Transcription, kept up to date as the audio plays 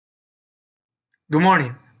Good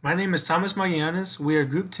morning. My name is Thomas Magallanes. We are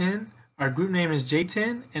Group 10. Our group name is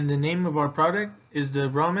JTEN, and the name of our product is the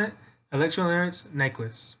Romet Electrolarynx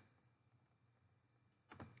necklace.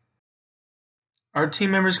 Our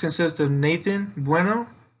team members consist of Nathan Bueno,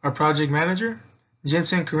 our project manager,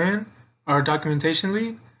 Jimson Corinne, our documentation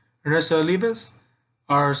lead, Ernesto Olivas,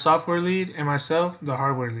 our software lead, and myself, the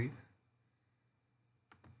hardware lead.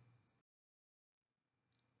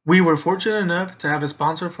 We were fortunate enough to have a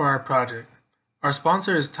sponsor for our project. Our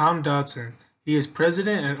sponsor is Tom Dodson. He is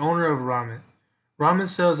president and owner of Romet. Romet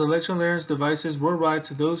sells electrolarynx devices worldwide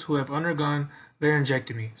to those who have undergone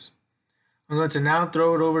laryngectomies. I'm going to now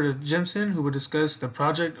throw it over to Jimson, who will discuss the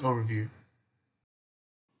project overview.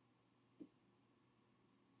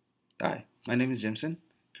 Hi, my name is Jimson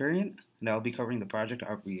Kurian, and I'll be covering the project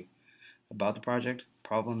overview about the project,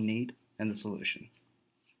 problem, need, and the solution.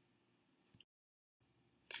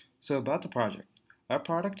 So about the project. Our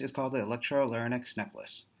product is called the Electrolarynx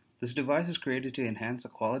necklace. This device is created to enhance the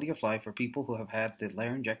quality of life for people who have had the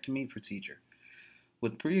laryngectomy procedure.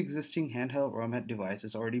 With pre-existing handheld Romet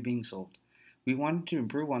devices already being sold, we wanted to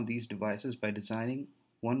improve on these devices by designing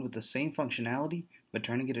one with the same functionality but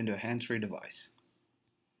turning it into a hands-free device.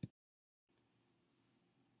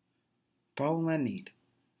 Problem and need.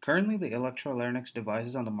 Currently, the Electrolarynx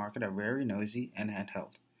devices on the market are very noisy and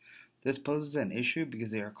handheld. This poses an issue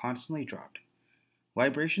because they are constantly dropped.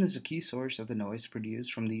 Vibration is a key source of the noise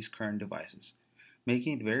produced from these current devices,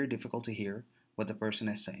 making it very difficult to hear what the person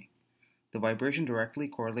is saying. The vibration directly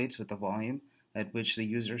correlates with the volume at which the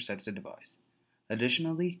user sets the device.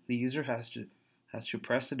 Additionally, the user has to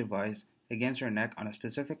press the device against her neck on a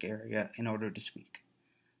specific area in order to speak.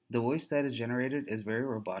 The voice that is generated is very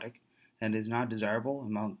robotic and is not desirable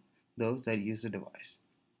among those that use the device.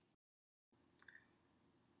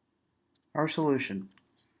 Our solution.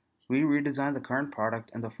 We redesigned the current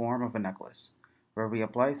product in the form of a necklace, where we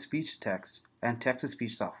apply speech-to-text and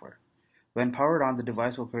text-to-speech software. When powered on, the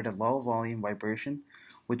device will create a low-volume vibration,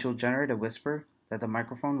 which will generate a whisper that the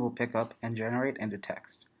microphone will pick up and generate into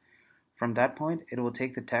text. From that point, it will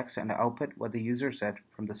take the text and output what the user said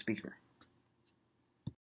from the speaker.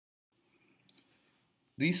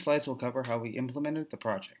 These slides will cover how we implemented the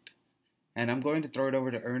project. And I'm going to throw it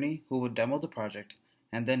over to Ernie, who will demo the project,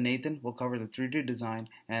 and then Nathan will cover the 3D design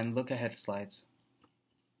and look-ahead slides.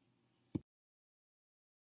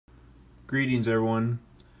 Greetings everyone.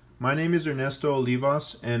 My name is Ernesto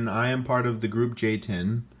Olivas and I am part of the group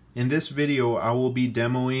JTEN. In this video I will be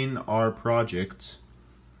demoing our project.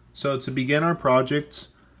 So to begin our project,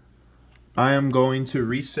 I am going to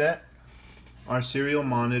reset our serial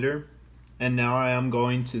monitor, and now I am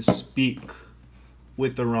going to speak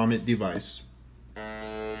with the Romet device.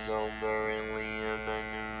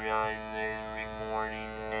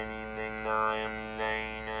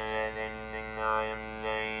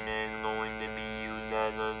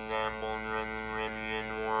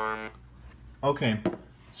 Okay,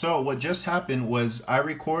 so what just happened was I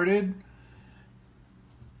recorded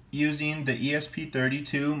using the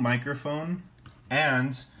ESP32 microphone,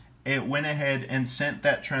 and it went ahead and sent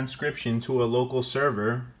that transcription to a local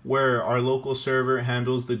server, where our local server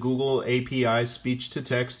handles the Google API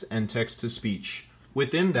speech-to-text and text-to-speech.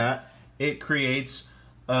 Within that, it creates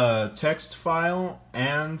a text file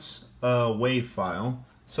and a WAV file.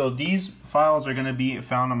 So these files are going to be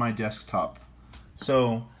found on my desktop.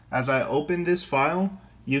 So as I open this file,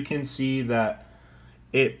 you can see that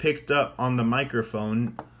it picked up on the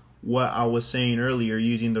microphone what I was saying earlier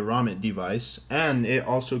using the Romet device, and it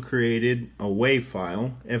also created a WAV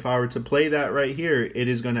file. If I were to play that right here, it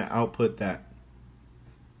is going to output that.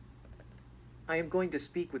 I am going to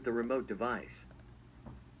speak with the remote device.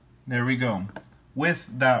 There we go. With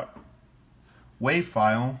that WAV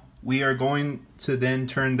file, we are going to then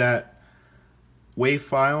turn that WAV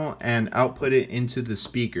file and output it into the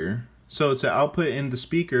speaker. So to output in the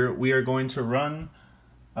speaker, we are going to run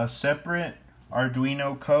a separate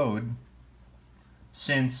Arduino code.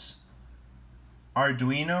 Since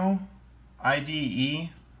Arduino IDE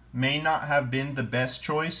may not have been the best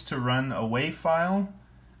choice to run a WAV file,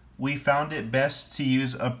 we found it best to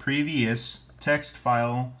use a previous text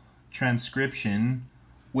file transcription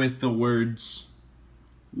with the words,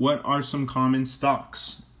 "What are some common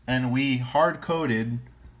stocks?" And we hard-coded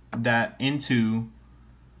that into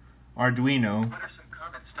Arduino. What are some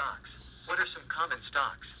common stocks? What are some common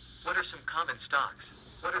stocks? What are some common stocks?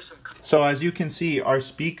 What are some So as you can see, our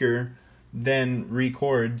speaker then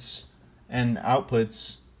records and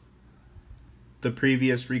outputs the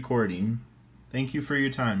previous recording. Thank you for your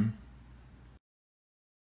time.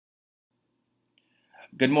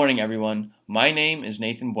 Good morning, everyone. My name is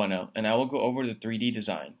Nathan Bueno, and I will go over the 3D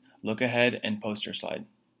design. look ahead, and poster slide.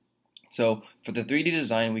 So for the 3D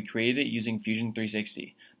design, we created it using Fusion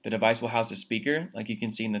 360. The device will house a speaker, like you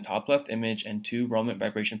can see in the top left image, and 2 Romet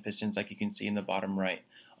vibration pistons, like you can see in the bottom right.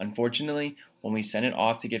 Unfortunately, when we sent it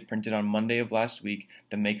off to get printed on Monday of last week,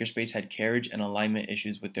 the makerspace had carriage and alignment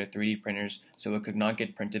issues with their 3D printers, so it could not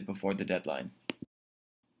get printed before the deadline.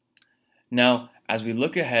 Now, as we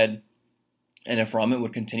look ahead, and if Romet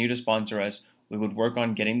would continue to sponsor us, we would work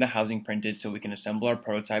on getting the housing printed so we can assemble our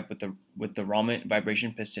prototype with the Romet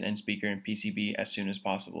vibration piston and speaker and PCB as soon as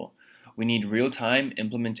possible. We need real-time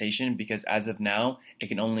implementation because as of now, it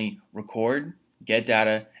can only record, get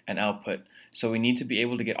data, and output. So we need to be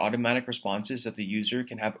able to get automatic responses so that the user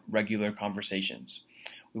can have regular conversations.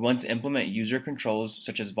 We want to implement user controls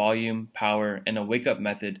such as volume, power, and a wake-up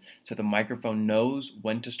method so the microphone knows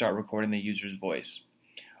when to start recording the user's voice.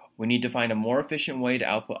 We need to find a more efficient way to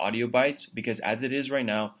output audio bytes because as it is right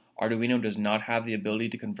now, Arduino does not have the ability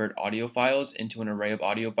to convert audio files into an array of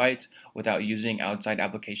audio bytes without using outside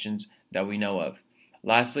applications that we know of.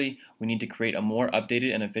 Lastly, we need to create a more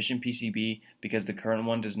updated and efficient PCB because the current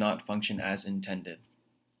one does not function as intended.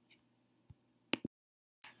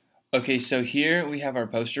 Okay, so here we have our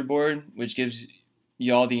poster board, which gives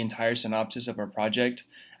y'all the entire synopsis of our project.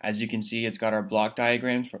 As you can see, it's got our block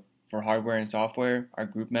diagrams for hardware and software, our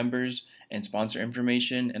group members, and sponsor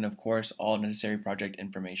information, and of course, all necessary project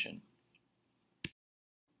information.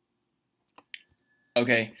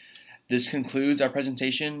 Okay, this concludes our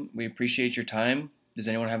presentation. We appreciate your time. Does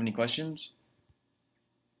anyone have any questions?